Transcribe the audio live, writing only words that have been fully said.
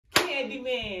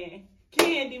Candyman.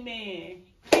 Candyman.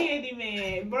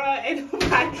 Candyman. Bruh, ain't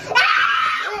nobody.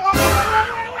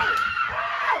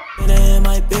 It ain't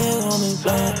my big homie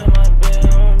block.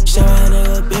 Show a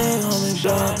nigga big homie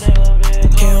blocks.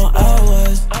 Came on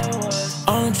hours.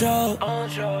 On the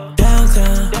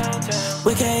downtown.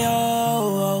 We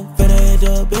KO. Finna hit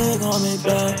the big homie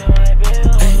block.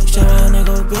 Hey, show a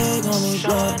nigga big homie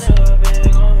blocks.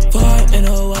 Far in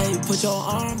the way, put your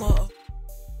arm up.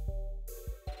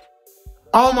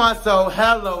 On my soul,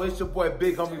 hello, it's your boy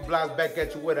Big Homie Blocks back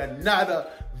at you with another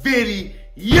video.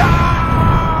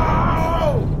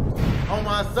 On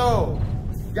my soul,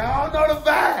 y'all know the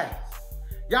vibes.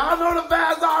 Y'all know the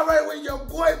vibes already when your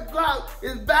boy Blocks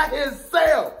is back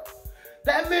himself.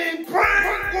 That means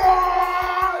prank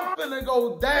war finna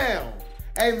go down.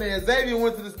 Hey man, Xavier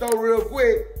went to the store real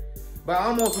quick, but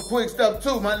I'm on some quick stuff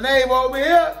too. My neighbor over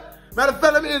here. Matter of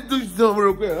fact, let me introduce you to something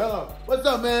real quick. What's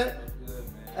up, man?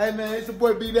 Hey man, it's your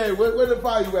boy B-Day. Where the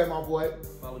follow you at, my boy?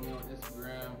 Follow me on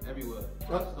Instagram, everywhere.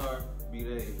 Rockstar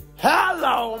B-Day.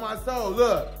 Hello, on my soul.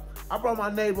 Look, I brought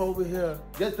my neighbor over here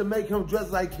just to make him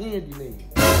dress like Candyman.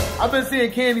 I've been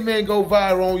seeing Candyman go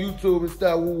viral on YouTube and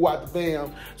stuff, woo out the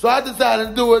bam. So I decided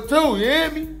to do it too, you hear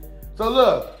me? So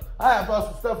look, I have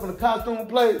brought some stuff from the costume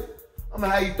place. I'm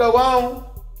gonna have you throw on.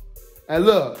 And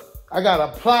look, I got a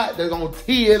plot that's gonna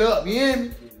tee it up, you hear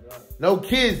me? No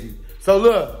kizzy. So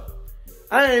look,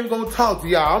 I ain't even gonna talk to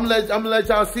y'all. I'm gonna let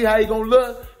y'all see how he gonna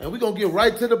look, and we gonna get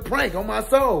right to the prank on my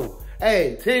soul.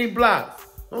 Hey, Team Blocks,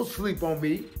 don't sleep on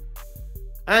me.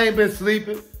 I ain't been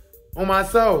sleeping on my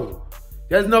soul.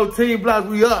 There's no Team Blocks,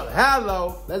 we up.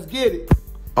 Hello, let's get it.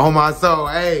 On my soul,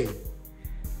 hey.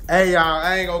 Hey, y'all,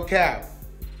 I ain't gonna cap.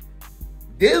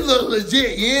 This look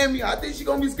legit, you hear me? I think she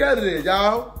gonna be scared of this,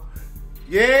 y'all.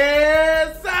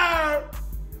 Yes, sir. Yes,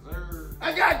 sir.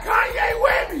 I got Kanye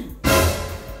with me.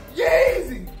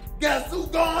 Yeezy, guess who's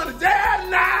going to jail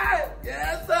tonight?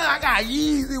 Yes, sir, I got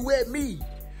Yeezy with me.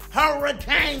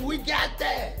 Hurricane, we got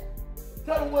that.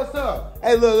 Tell them what's up.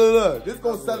 Hey, look. This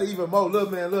gonna sell it even more.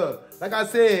 Look, man, look. Like I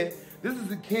said, this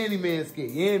is a Candyman skit,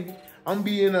 you hear me? I'm gonna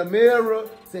be in a mirror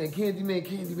saying Candyman,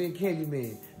 Candyman,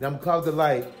 Candyman. And I'm gonna call the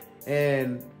light,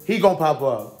 and he gonna pop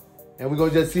up. And we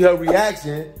gonna just see her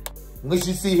reaction when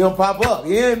she see him pop up,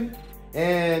 you hear me?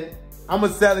 And I'm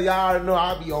gonna sell it. Y'all already know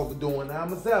I'll be overdoing it. I'm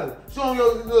gonna sell it. Show them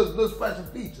your little special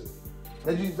features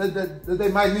that they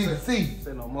might need to see.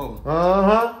 Say no more.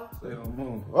 Uh-huh. Say no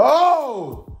more.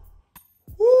 Oh!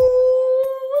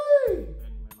 Woo-wee!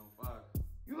 Candyman on fire.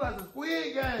 You like the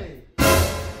Squid Game.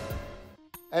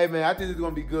 Hey, man, I think it's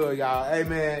gonna be good, y'all. Hey,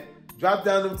 man, drop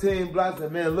down them Team Blocks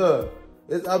and, man, look.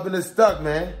 It's up and it's stuck,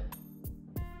 man.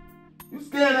 You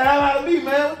scaring the hell out of me,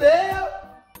 man. What the hell?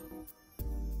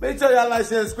 Make sure y'all like,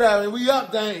 share, and subscribe, and we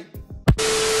up, dang.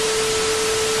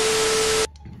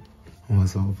 Oh,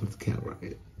 so I'm gonna put the camera right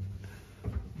here.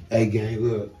 Hey, gang,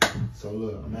 look. So,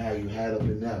 look, I'm gonna have you hat up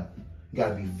and down. You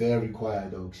gotta be very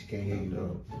quiet, though. She can't hear you,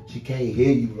 though. She can't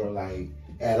hear you, bro, like,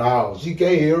 at all. She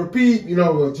can't hear her peep, you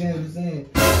know what Chan's saying?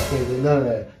 Can't do none of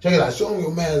that. Check it out. Show me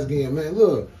your mask again, man.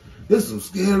 Look. This is some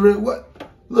scary, what?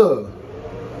 Look.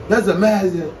 Let's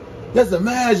imagine.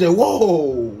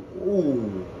 Whoa.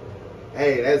 Ooh.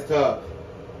 Hey, that's tough.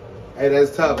 Hey,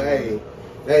 that's tough. Hey,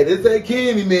 this ain't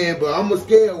Candyman, but I'm gonna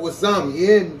scare her with something. You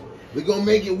hear me? We gonna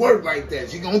make it work like that.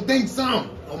 She gonna think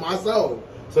something on my soul.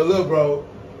 So look, bro,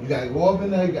 you gotta go up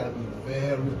in there. You gotta be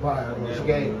very quiet, bro. She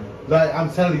can't, like I'm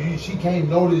telling you, she can't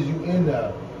notice you in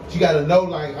there. She gotta know,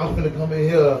 like, I'm gonna come in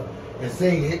here and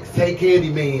say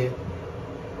Candyman,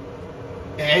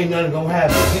 and ain't nothing gonna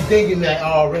happen. She thinking that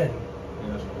already.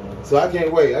 So I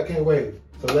can't wait.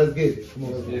 So let's get it. Come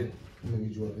on, let's get it. Let me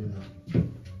get you up in now.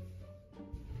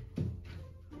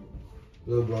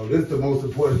 Look, bro, this is the most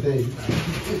important thing. You gotta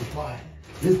keep this quiet.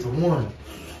 This the one.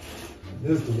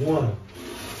 You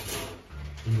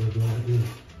gotta go like this.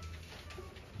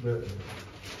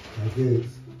 Like this.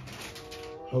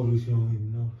 Hopefully she don't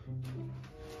even know.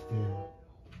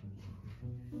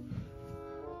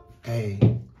 Yeah. Hey.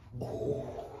 Oh,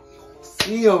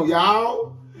 see him,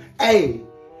 y'all. Hey,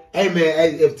 man,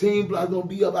 hey, if Team Blocks don't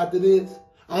be up after this,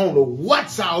 I don't know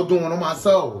what y'all doing on my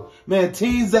soul. Man,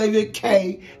 Team Xavier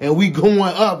K, and we going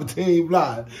up, Team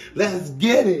Blocks. Let's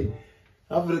get it.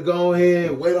 I'm gonna go ahead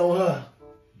and wait on her.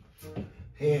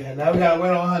 Yeah, now we gotta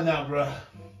wait on her now, bro.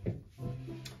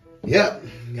 Yep,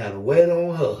 we gotta wait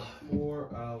on her. 4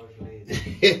 hours later.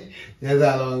 That's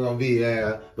how long it's gonna be,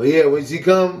 yeah. But yeah, when she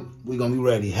come, we gonna be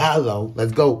ready. Hello,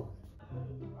 let's go.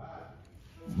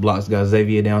 Blocks got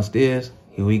Xavier downstairs.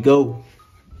 Here we go.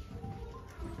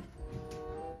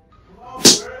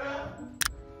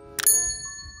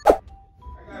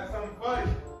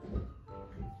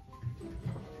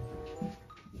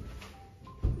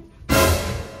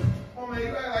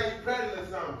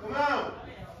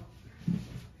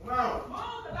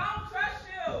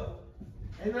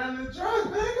 down in the church,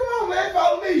 man. Come on, man.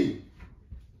 Follow me.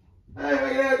 I ain't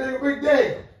making that nigga a big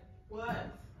day. What?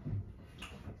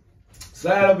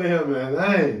 Slide up in here, man.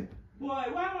 I ain't. Boy, why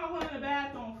am I going to the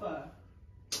bathroom for?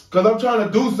 Cause I'm trying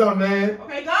to do something, man.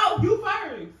 Okay, go. You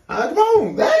first. Come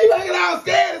on. They ain't making all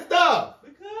scared and stuff.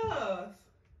 Because.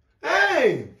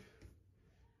 Hey.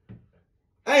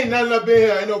 Ain't nothing up in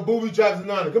here. Ain't no booby traps or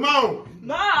nothing. Come on.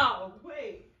 No.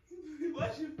 Wait.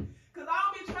 What you? Cause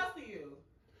I don't be trusting you.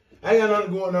 I ain't got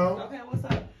nothing going on. Okay, what's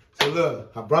up? So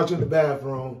look, I brought you in the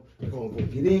bathroom. Come on,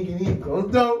 get in. Close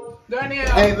the door.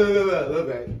 Darnell. Hey, look,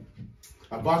 baby.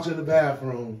 I brought you in the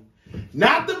bathroom.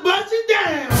 Not to bust you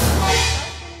down,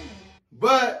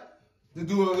 but to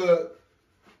do a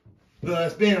little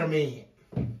experiment.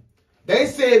 They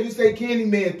say if you say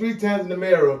Candyman 3 times in the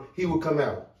mirror, he will come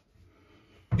out.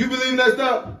 You believe in that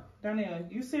stuff? Darnell,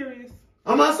 you serious?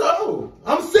 On my soul.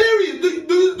 I'm serious. Do you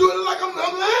do it like I'm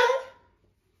lying?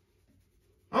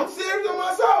 I'm serious on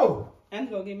my soul. I'm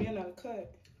gonna give me another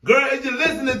cut. Girl, is you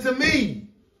listening to me?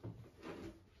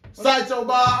 Sideshow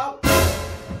Bob.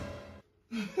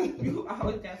 You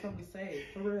always got something to say,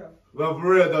 for real. Well,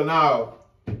 for real though, now.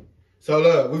 So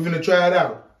look, we finna try it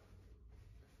out.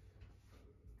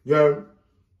 You heard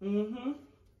me? Mm-hmm.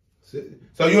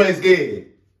 So you ain't scared?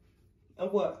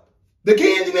 Of what? The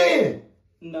Candyman.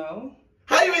 No.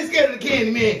 How you ain't scared of the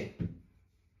Candyman?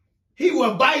 He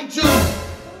will bite you.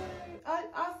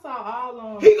 I saw all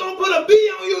of them. He gonna put a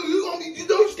bee on you. You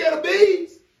know you scared of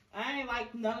bees? I ain't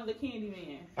like none of the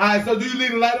Candyman. All right, so do you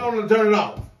leave the light on or turn it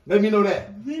off? Let me know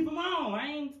that. Leave them on. I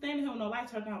ain't standing here with no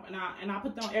lights turned on, and I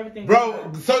put down everything.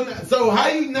 Bro, so how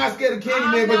you not scared of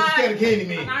Candyman, but you scared of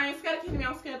Candyman? I ain't scared of Candyman.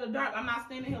 I'm scared of the dark. I'm not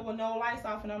standing here with no lights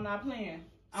off, and I'm not playing.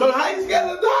 So how you scared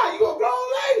of the dark? You a grown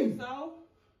lady. So?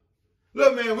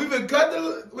 Look, man, we've been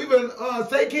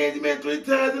say Candyman 3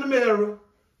 times in the mirror.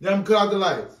 Then I'm cut out the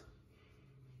lights.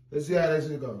 Let's see how that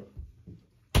shit goes.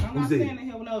 I'm not standing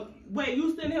here with no. Wait,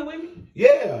 you standing here with me?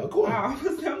 Yeah, of course. I'm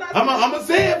not. I'm gonna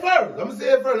say it first. Let's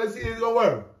see if it's gonna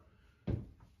work.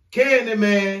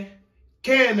 Candyman,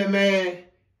 Candyman,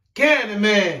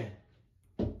 Candyman.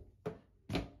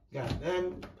 God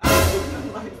damn.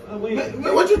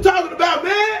 Man, what you talking about,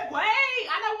 man? Wait,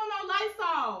 I don't want no lights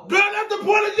off. Girl, that's the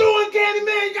point of you and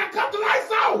Candyman. You gotta cut the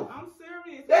lights off. I'm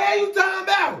serious. The hell you talking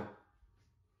about?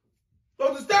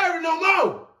 Don't disturb it no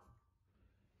more.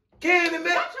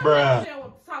 Candyman. Bruh.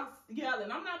 Talk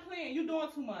yelling. I'm not playing. You doing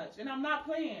too much, and I'm not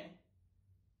playing.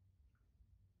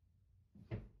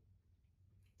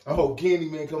 I hope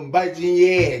Candyman come bite you in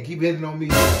your head. Keep hitting on me.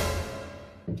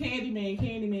 Candyman,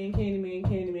 Candyman, Candyman,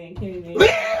 Candyman, Candyman.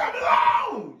 Leave him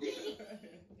alone!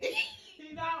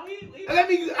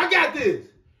 I got this.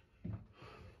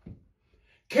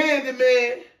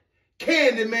 Candyman,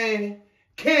 Candyman,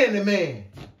 Candyman.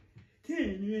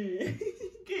 Candyman,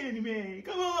 Candyman,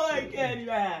 come on,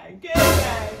 Candyman,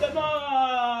 Candyman, come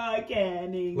on,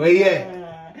 Candyman. Where he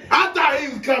at? I thought he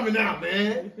was coming out,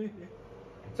 man.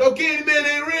 So Candyman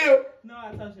ain't real? No,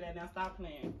 I told you that. Now stop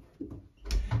playing.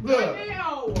 Look.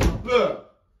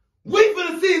 We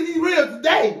finna see if he's real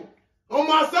today. On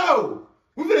my soul.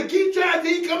 We finna keep trying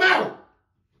till he come out.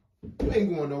 You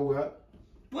ain't going nowhere.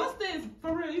 What's this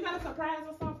for real? You got a surprise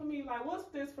or something for me? Like, what's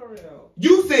this for real?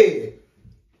 You said.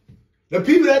 The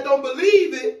people that don't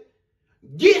believe it,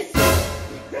 get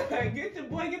it. Get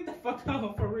the fuck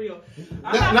on for real.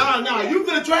 Nah, you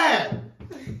finna try it.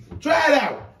 Try it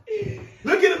out.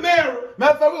 Look in the mirror.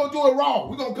 Matter of fact, we're gonna do it wrong.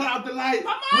 We're gonna cut out the light.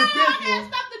 Come on, I got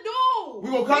stuff to do.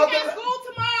 We're gonna cut out the light. School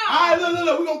tomorrow. All right,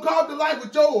 look. We're gonna cut out the light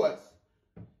with yours.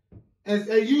 And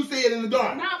you see it in the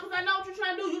dark. No, because I know what you're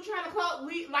trying to do. You're trying to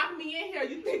lock me in here.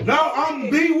 You think no, I'm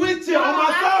be with you on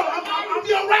my soul. I'm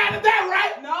your ride or die,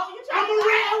 right? No, you trying to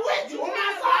ride with you on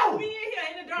my soul. Lock me in here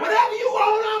in the dark. Whatever you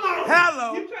want, I'm on. Hello.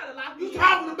 You trying to lock me in. You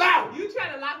talking about? You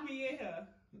trying to lock me in here.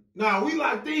 Nah, we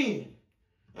locked in.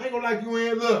 I ain't gonna lock you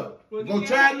in. Look, Well, we're gonna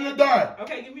try it in the dark.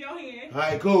 Okay, give me your hand. All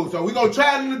right, cool. So we're gonna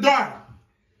try it in the dark.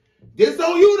 This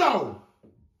on you, though.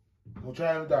 We're gonna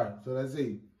try it in the dark. So let's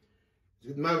see.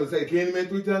 Mama say Candyman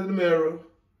 3 times in the mirror.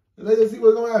 And let's just see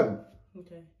what's gonna happen.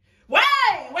 Okay. Wait.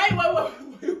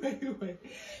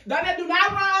 That do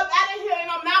not run up out of here, and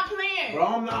I'm not playing. Bro,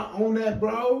 I'm not on that,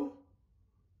 bro.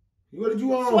 What did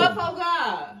you on? Swear for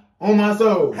God. On my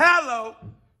soul. Hello.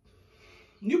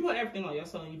 You put everything on your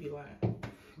soul and you be lying.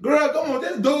 Girl, come on,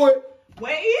 just do it.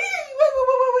 Wait.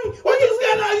 What you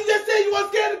scared of? You just said you weren't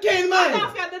scared of Candyman. I'm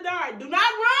not scared of the dark. Do not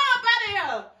run up out of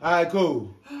here. All right,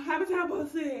 cool. How many times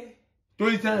was it?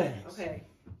 3 times. Okay.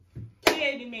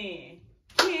 Candyman,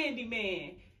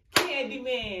 Candyman,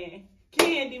 Candyman,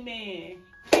 Candyman,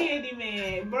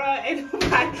 Candyman, bruh, ain't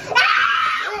nobody.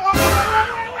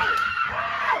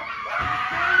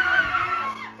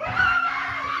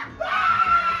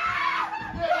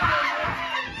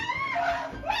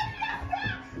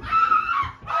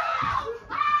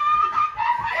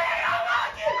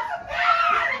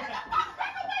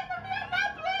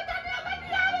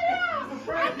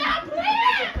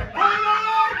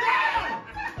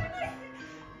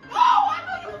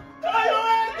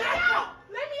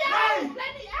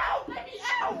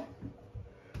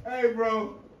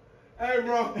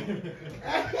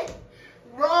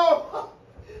 bro.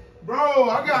 Bro,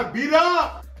 I got beat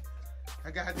up.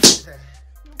 I got this.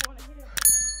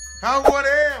 I'm going to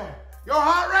hell. Your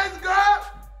heart race, girl?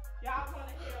 Y'all want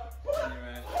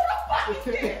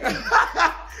to hear?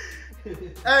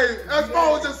 Hey,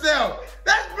 expose yourself.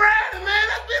 That's Brandon, man.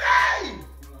 That's Big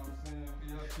A.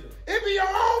 It be your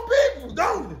own people,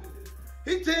 don't it?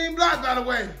 He team block, by the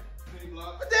way.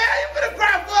 What the hell you finna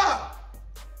cry for?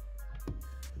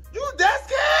 You that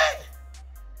scared?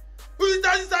 Who you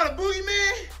thought you saw the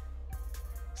boogeyman?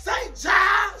 St.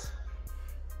 Charles?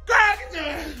 Girl, get your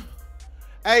ass.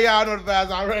 Hey, y'all know the vibes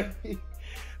already.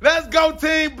 Let's go,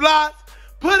 Team Blocks.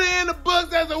 Put it in the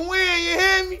books as a win, you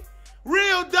hear me?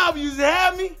 Real W's, you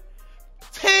hear me?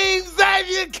 Team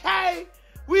Xavier K.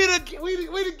 We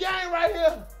the gang right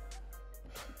here.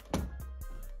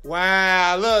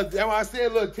 Wow, look, that's why I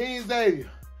said, look, Team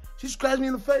Xavier. She scratched me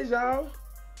in the face, y'all.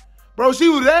 Bro, she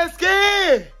was that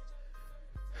scared.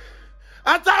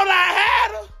 I thought I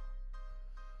had her.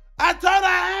 I thought I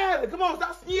had her. Come on,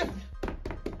 stop sniffing.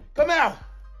 Come out.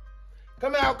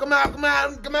 Come out, come out, come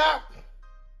out, come out.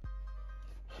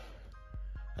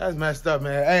 That's messed up,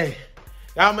 man. Hey,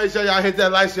 y'all make sure y'all hit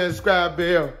that like, share, and subscribe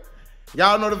bell.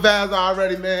 Y'all know the vibes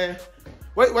already, man.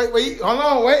 Wait. Hold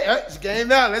on, wait. She came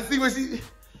down. Let's see what she...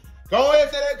 Go ahead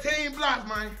and say that Team Blocks,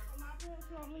 man.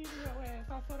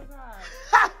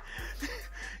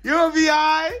 You'll be all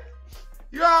right.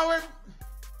 You always...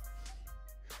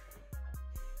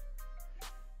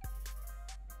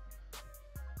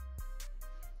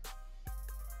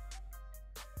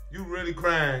 You really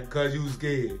crying because you was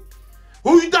scared.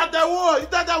 Who you thought that was? You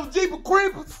thought that was Jeepers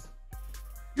Creepers?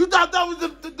 You thought that was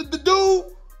the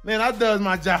dude? Man, I does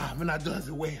my job and I does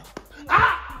it well.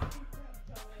 Ah!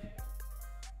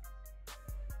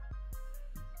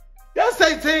 Y'all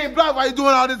say Team Block while you doing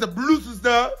all this abusive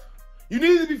stuff. You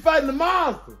need to be fighting the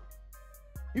monster.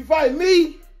 You fighting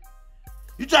me.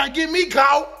 You trying to get me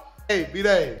caught. Hey,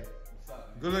 B-Day.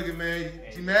 Good looking, man.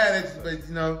 She mad at you, but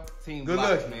you know. Team good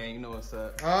Blocks, looking, man. You know what's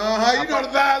up. You know the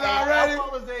vibes already. I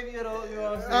fuck with Xavier, though. You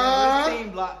know what I'm saying?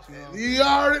 Team Blocks, man. You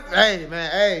already. Hey,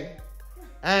 man. Hey,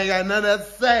 I ain't got nothing else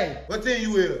to say. What team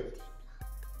you with?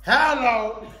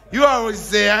 Hello. You always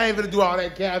said I ain't gonna do all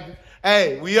that, Captain.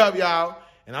 Hey, we up, y'all,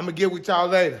 and I'm gonna get with y'all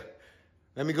later.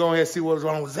 Let me go ahead and see what's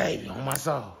wrong with Xavier on my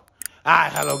soul. All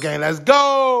right, hello, gang. Let's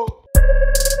go.